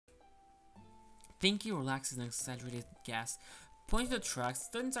Pinky relaxes an exaggerated gasp. Pointing to the track,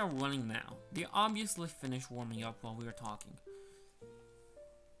 students are running now. They obviously finished warming up while we were talking.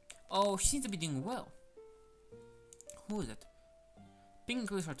 Oh, she seems to be doing well. Who is it? Pinky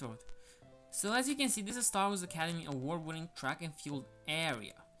clears her throat. So as you can see, this is Star Wars Academy award-winning track and field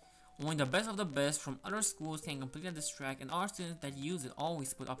area. Only the best of the best from other schools can complete at this track, and our students that use it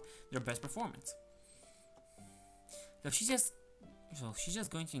always put up their best performance. So she's just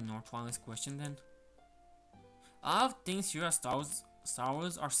going to ignore Twilight's question then? I think here at Star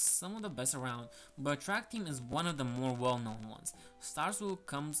Wars are some of the best around, but a track team is one of the more well-known ones. Starswirl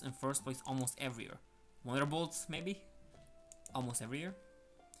comes in first place almost every year. Wonderbolts, maybe? Almost every year?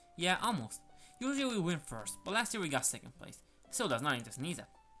 Yeah, almost. Usually we win first, but last year we got second place. Still does not just sneeze at.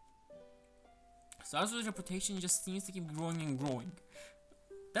 Starswirl's reputation just seems to keep growing and growing.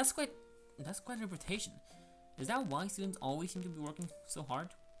 That's quite a reputation. Is that why students always seem to be working so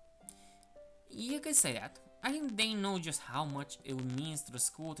hard? You could say that. I think they know just how much it means to the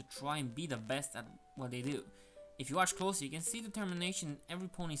school to try and be the best at what they do. If you watch closely, you can see determination in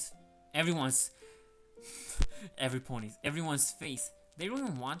everyone's face. They really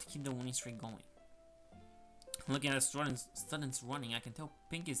want to keep the winning streak going. Looking at the students running, I can tell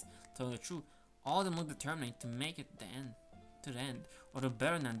Pink is telling the truth. All of them look determined to make it to the end, or do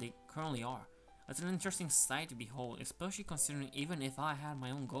better than they currently are. It's an interesting sight to behold, especially considering even if I had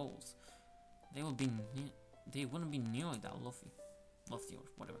my own goals, they wouldn't be nearly that lofty or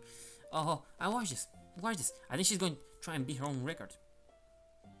whatever. Oh, I watch this. I think she's going to try and beat her own record.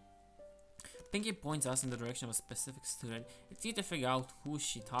 Pinky points us in the direction of a specific student. It's easy to figure out who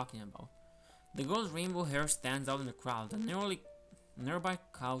she's talking about. The girl's rainbow hair stands out in the crowd. The nearby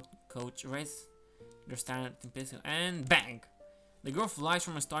coach raises their stand in pistol and bang! The girl flies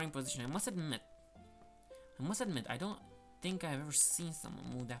from a starting position. I must admit, I don't think I've ever seen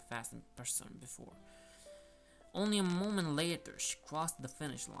someone move that fast in person before. Only a moment later, she crossed the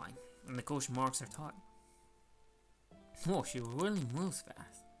finish line, and the coach marks her time. Whoa, she really moves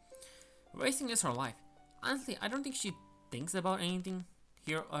fast. Racing is her life. Honestly, I don't think she thinks about anything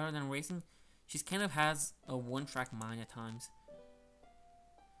here other than racing. She kind of has a one-track mind at times.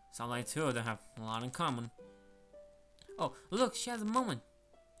 Sound like two of them have a lot in common. Oh, look, she has a moment.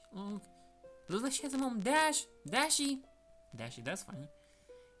 Oh, look like she has a moment. Dashy, that's funny.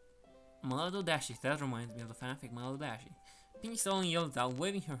 My little Dashy, that reminds me of the fanfic My Little Dashy. Pinky suddenly yells out,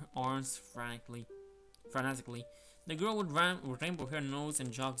 waving her arms frantically. The girl with rainbow hair knows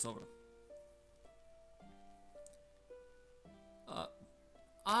and jogs over.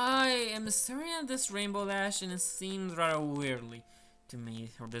 I am staring at this rainbow dash and it seems rather weirdly to me,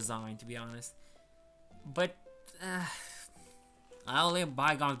 her design, to be honest. But I'll let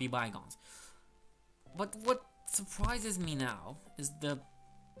bygones be bygones. But what surprises me now is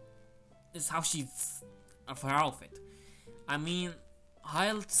how she's of her outfit. I mean,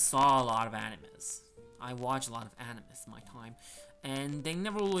 I saw a lot of animes. I watched a lot of animes in my time, and they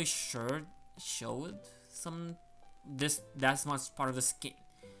never really showed that's much part of the skin.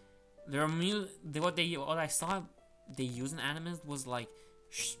 What I saw they use in animes was like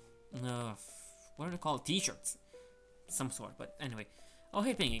what are they called? T-shirts, some sort. But anyway, oh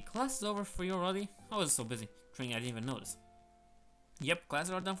hey Pinky, class is over for you already? I was so busy training I didn't even notice. Yep,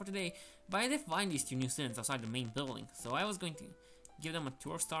 classes are done for today, but I did find these two new students outside the main building, so I was going to give them a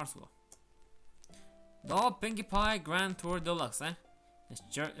tour of Starswirl. The old Pinkie Pie Grand Tour Deluxe, eh?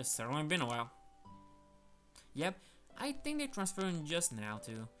 It's certainly been a while. Yep, I think they transferred in just now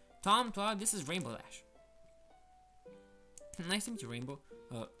too. Tom, Todd, this is Rainbow Dash. Nice to meet you, Rainbow.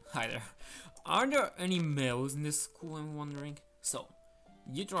 Hi there. Are there any males in this school, I'm wondering? So,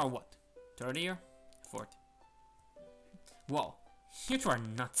 you two are what? Third year? Fourth? Whoa, you two are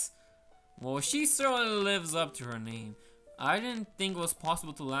nuts. Well, she certainly lives up to her name. I didn't think it was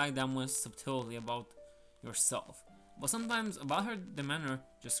possible to lack that much subtlety about yourself. But sometimes, about her demeanor,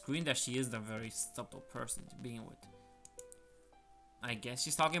 just scream that she is a very subtle person to begin with. I guess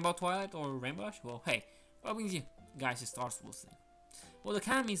she's talking about Twilight or Rainbow Dash? Well, hey, what brings you guys to Starswirl thing? Well, the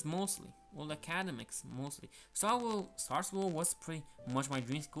academics mostly. Starswirl was pretty much my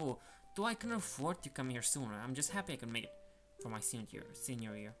dream school, though I couldn't afford to come here sooner. I'm just happy I could make it for my senior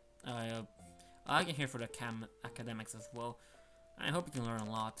year. I get here for the academics as well. I hope you can learn a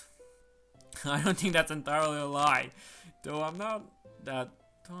lot. I don't think that's entirely a lie, though I'm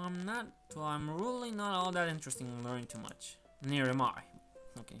really not all that interested in learning too much. Neither am I.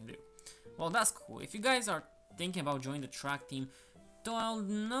 What can you do? Well, that's cool. If you guys are thinking about joining the track team, though I'll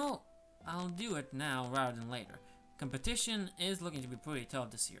do it now rather than later. Competition is looking to be pretty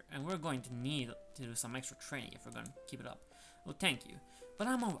tough this year, and we're going to need to do some extra training if we're going to keep it up. Well, thank you. But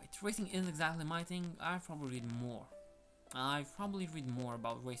I'm alright. Racing isn't exactly my thing. I probably read more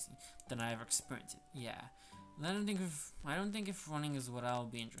about racing than I ever experienced it. Yeah. I don't think if running is what I'll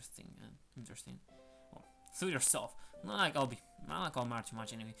be interesting. Well, suit yourself. Not like I'll matter too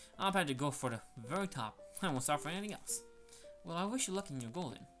much anyway. I'll have to go for the very top. I won't start for anything else. Well, I wish you luck in your goal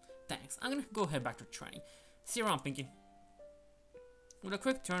then. Thanks. I'm gonna go head back to training. See you around, Pinky. With a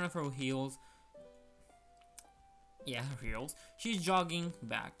quick turn of her heels, she's jogging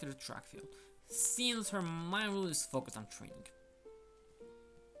back to the track field. Seems her mind really is focused on training.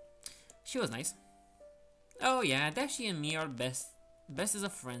 She was nice. Oh yeah, Dashi and me are best as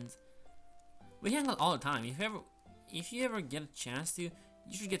of friends. We hang out all the time. If you ever get a chance to, you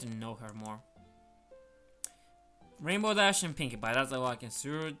should get to know her more. Rainbow Dash and Pinkie Pie, that's all I can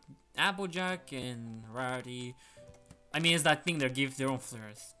see. Applejack and Rarity. I mean, it's that thing that gives their own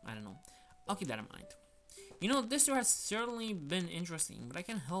flares. I don't know. I'll keep that in mind. You know, this tour has certainly been interesting, but I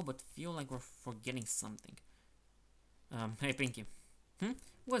can't help but feel like we're forgetting something. Hey Pinky.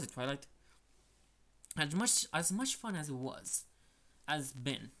 What is it, Twilight? As much fun as it has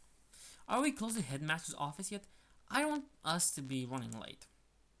been. Are we close to Headmaster's office yet? I don't want us to be running late.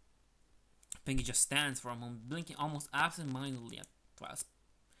 Pinky just stands for a moment, blinking almost absent-mindedly at Twilight.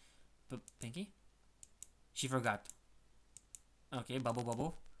 But Pinky? She forgot. Okay,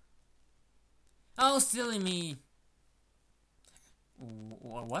 bubble. Oh, silly me!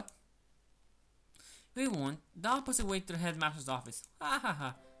 What? We went the opposite way to the Headmaster's office. Ha ha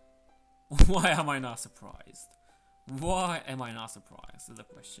ha. Why am I not surprised? Why am I not surprised is the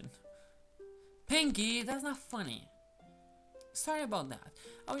question. Pinky, that's not funny. Sorry about that.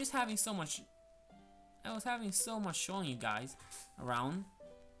 I was having so much showing you guys around.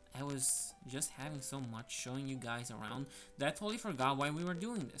 That I totally forgot why we were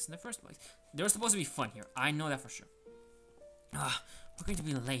doing this in the first place. There was supposed to be fun here. I know that for sure. We're going to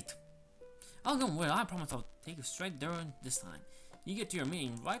be late. Oh, don't worry. I promise I'll take you straight there this time. You get to your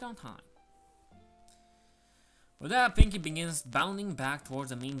meeting right on time. With that, Pinky begins bounding back towards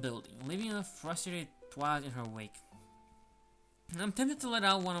the main building, leaving a frustrated Twilight in her wake. I'm tempted to let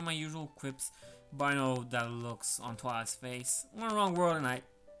out one of my usual quips, but I know that looks on Twilight's face. We're in the wrong world tonight.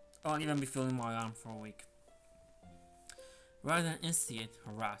 I won't even be feeling my arm for a week. Rather than instigate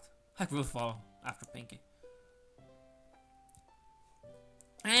her wrath, I will follow after Pinky.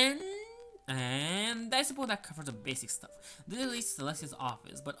 And I suppose that covers the basic stuff. This leads to Celestia's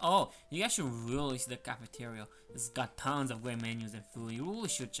office, but oh, you guys should really see the cafeteria. It's got tons of great menus and food. You really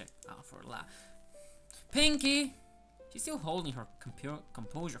should check out for a laugh. Pinky! She's still holding her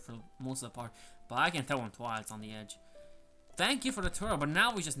composure for most of the part, but I can tell when Twilight's on the edge. Thank you for the tour, but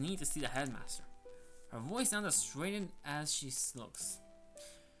now we just need to see the Headmaster. Her voice sounds as straightened as she looks.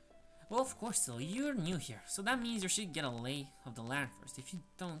 Well, of course, Silly, you're new here, so that means you should get a lay of the land first. If you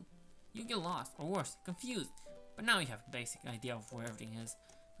don't, you get lost, or worse, confused. But now you have a basic idea of where everything is,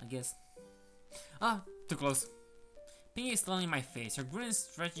 I guess. Too close. Pinky is still in my face, her grin is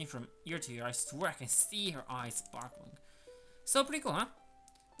stretching from ear to ear. I swear I can see her eyes sparkling. So pretty cool, huh?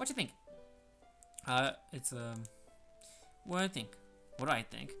 What you think? What do I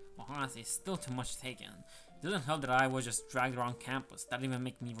think? Well, honestly, it's still too much to take in. It doesn't help that I was just dragged around campus. That didn't even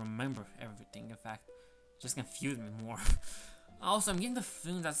make me remember everything. In fact, it just confused me more. Also, I'm getting the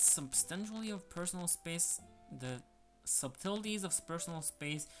feeling that the subtleties of personal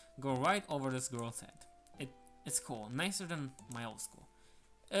space go right over this girl's head. It's cool, nicer than my old school.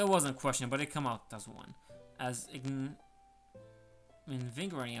 It wasn't a question, but it came out as one. As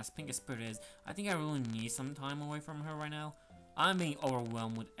invigorating as Pinky's spirit is, I think I really need some time away from her right now. I'm being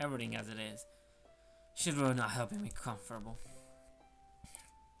overwhelmed with everything as it is. She's really not helping me comfortable.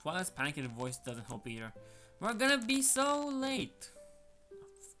 Twilight's panicked voice doesn't help either. We're gonna be so late.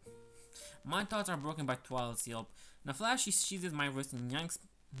 My thoughts are broken by Twilight's yelp. In a flash, she seizes my wrist and yanks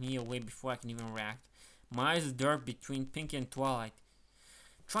me away before I can even react. My eyes dart between Pinky and Twilight.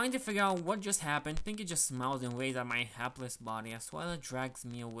 Trying to figure out what just happened, Pinky just smiles and waves at my hapless body as Twilight drags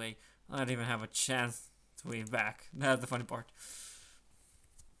me away. I don't even have a chance to wave back. That's the funny part.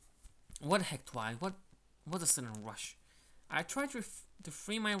 What the heck, Twilight? What a sudden rush? I tried to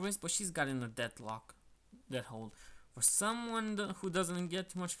free my wrist, but she's got in a dead hold. For someone who doesn't get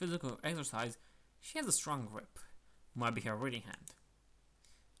too much physical exercise, she has a strong grip. Might be her reading hand.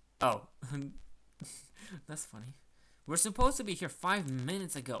 Oh, that's funny. We're supposed to be here 5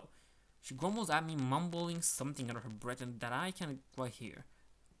 minutes ago. She grumbles at me, mumbling something under her breath and that I can't quite hear.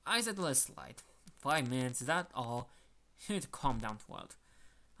 I said let it slide. 5 minutes, is that all? You need to calm down, Twilight.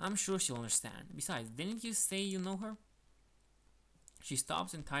 I'm sure she'll understand. Besides, didn't you say you know her? She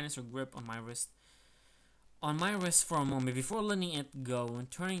stops and tightens her grip on my wrist. on my wrist for a moment before letting it go and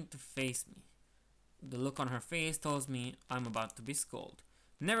turning to face me. The look on her face tells me I'm about to be scolded.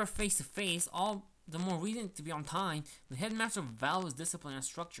 Never face to face, all the more reason to be on time. The headmaster values discipline and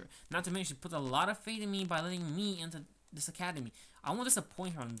structure. Not to mention, she put a lot of faith in me by letting me into this academy. I won't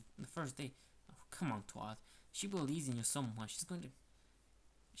disappoint her on the first day. Oh, come on, Twilight. She believes in you so much.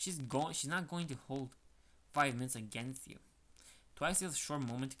 She's not going to hold 5 minutes against you. Twilight takes a short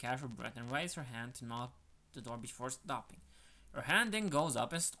moment to catch her breath and raises her hand to knock the door before stopping. Her hand then goes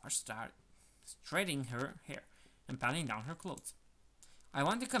up and starts straightening her hair and patting down her clothes. I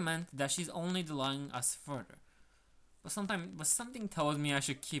want to comment that she's only delaying us further, but something tells me I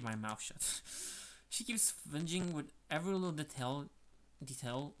should keep my mouth shut. She keeps fidgeting with every little detail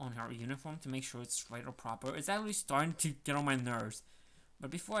on her uniform to make sure it's right or proper. It's actually starting to get on my nerves. But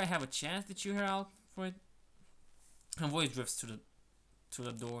before I have a chance to chew her out for it, her voice drifts to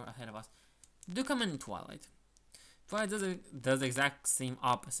the door ahead of us. Do come in, Twilight. Twilight does the exact same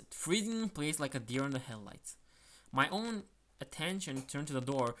opposite, freezing in place like a deer in the headlights. My own attention turned to the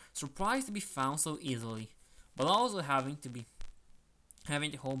door, surprised to be found so easily, but also having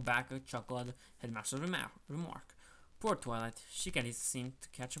to hold back a chuckle at the headmaster's remark. Poor Twilight, she can't seem to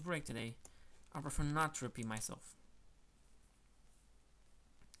catch a break today. I prefer not to repeat myself.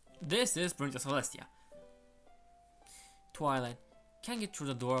 This is Princess Celestia. Twilight can't get through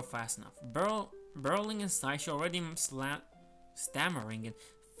the door fast enough. Burrowing inside, she already stammering and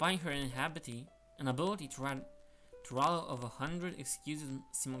finding her inability to rattle of 100 excuses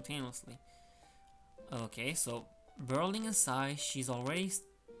simultaneously. Okay, so burrowing inside, she's already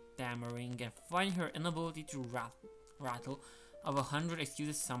stammering and finding her inability to rattle of 100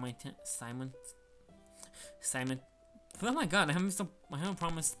 excuses Simon. Oh my god, I have a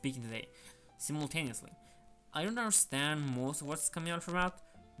problem speaking today. Simultaneously. I don't understand most of what's coming out of her mouth,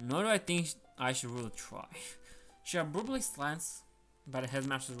 nor do I think I should really try. She abruptly slants by the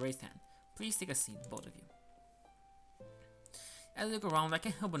headmaster's raised hand. Please take a seat, both of you. As I look around, I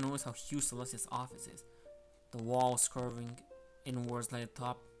can't help but notice how huge Celestia's office is. The walls curving inwards like the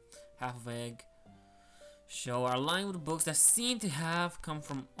top half of an egg show are lined with books that seem to have come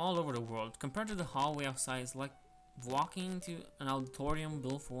from all over the world. Compared to the hallway outside, it's like walking into an auditorium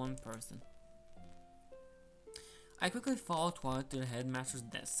built for one person. I quickly follow Twilight to the headmaster's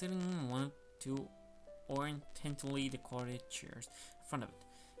desk, sitting in one of two orientally decorated chairs in front of it.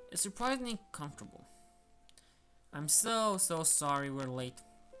 It's surprisingly comfortable. I'm so sorry we're late,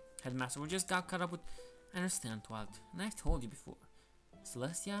 Headmaster. We just got caught up with... I understand, Twilight, and I've told you before.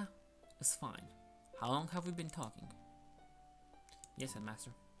 Celestia is fine. How long have we been talking? Yes,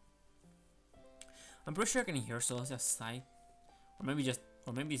 Headmaster. I'm pretty sure I can hear Celestia sigh, or maybe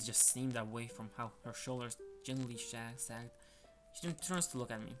it just seemed that way from how her shoulders gently sagged. She then turns to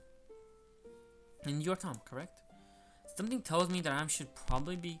look at me. And you're Tom, correct? Something tells me that I should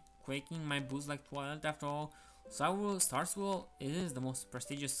probably be quaking my boots like Twilight. After all, Starswirl is the most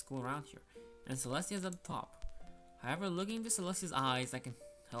prestigious school around here, and Celestia is at the top. However, looking into Celestia's eyes, I can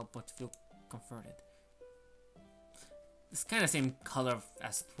help but feel comforted. It's kind of the same color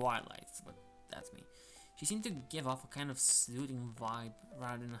as Twilight's, but that's me. She seemed to give off a kind of soothing vibe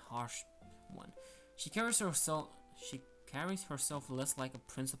rather than a harsh one. She carries herself less like a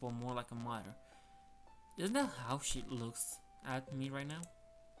principal, more like a mother. Isn't that how she looks at me right now?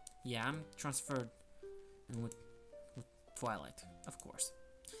 Yeah, I'm transferred, and with Twilight, of course.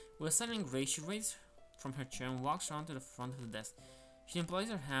 With a sudden grace, she raises from her chair and walks around to the front of the desk. She then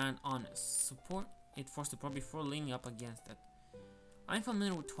places her hand on it, for support before leaning up against it. I'm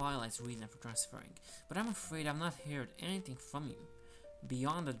familiar with Twilight's reason for transferring, but I'm afraid I've not heard anything from you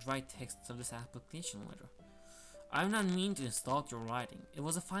beyond the dry text of this application letter. I'm not mean to insult your writing. It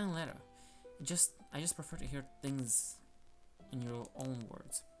was a fine letter. I just prefer to hear things in your own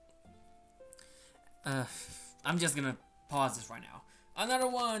words. I'm just gonna pause this right now. Another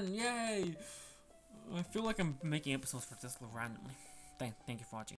one! Yay! I feel like I'm making episodes for this randomly. Thank you for watching.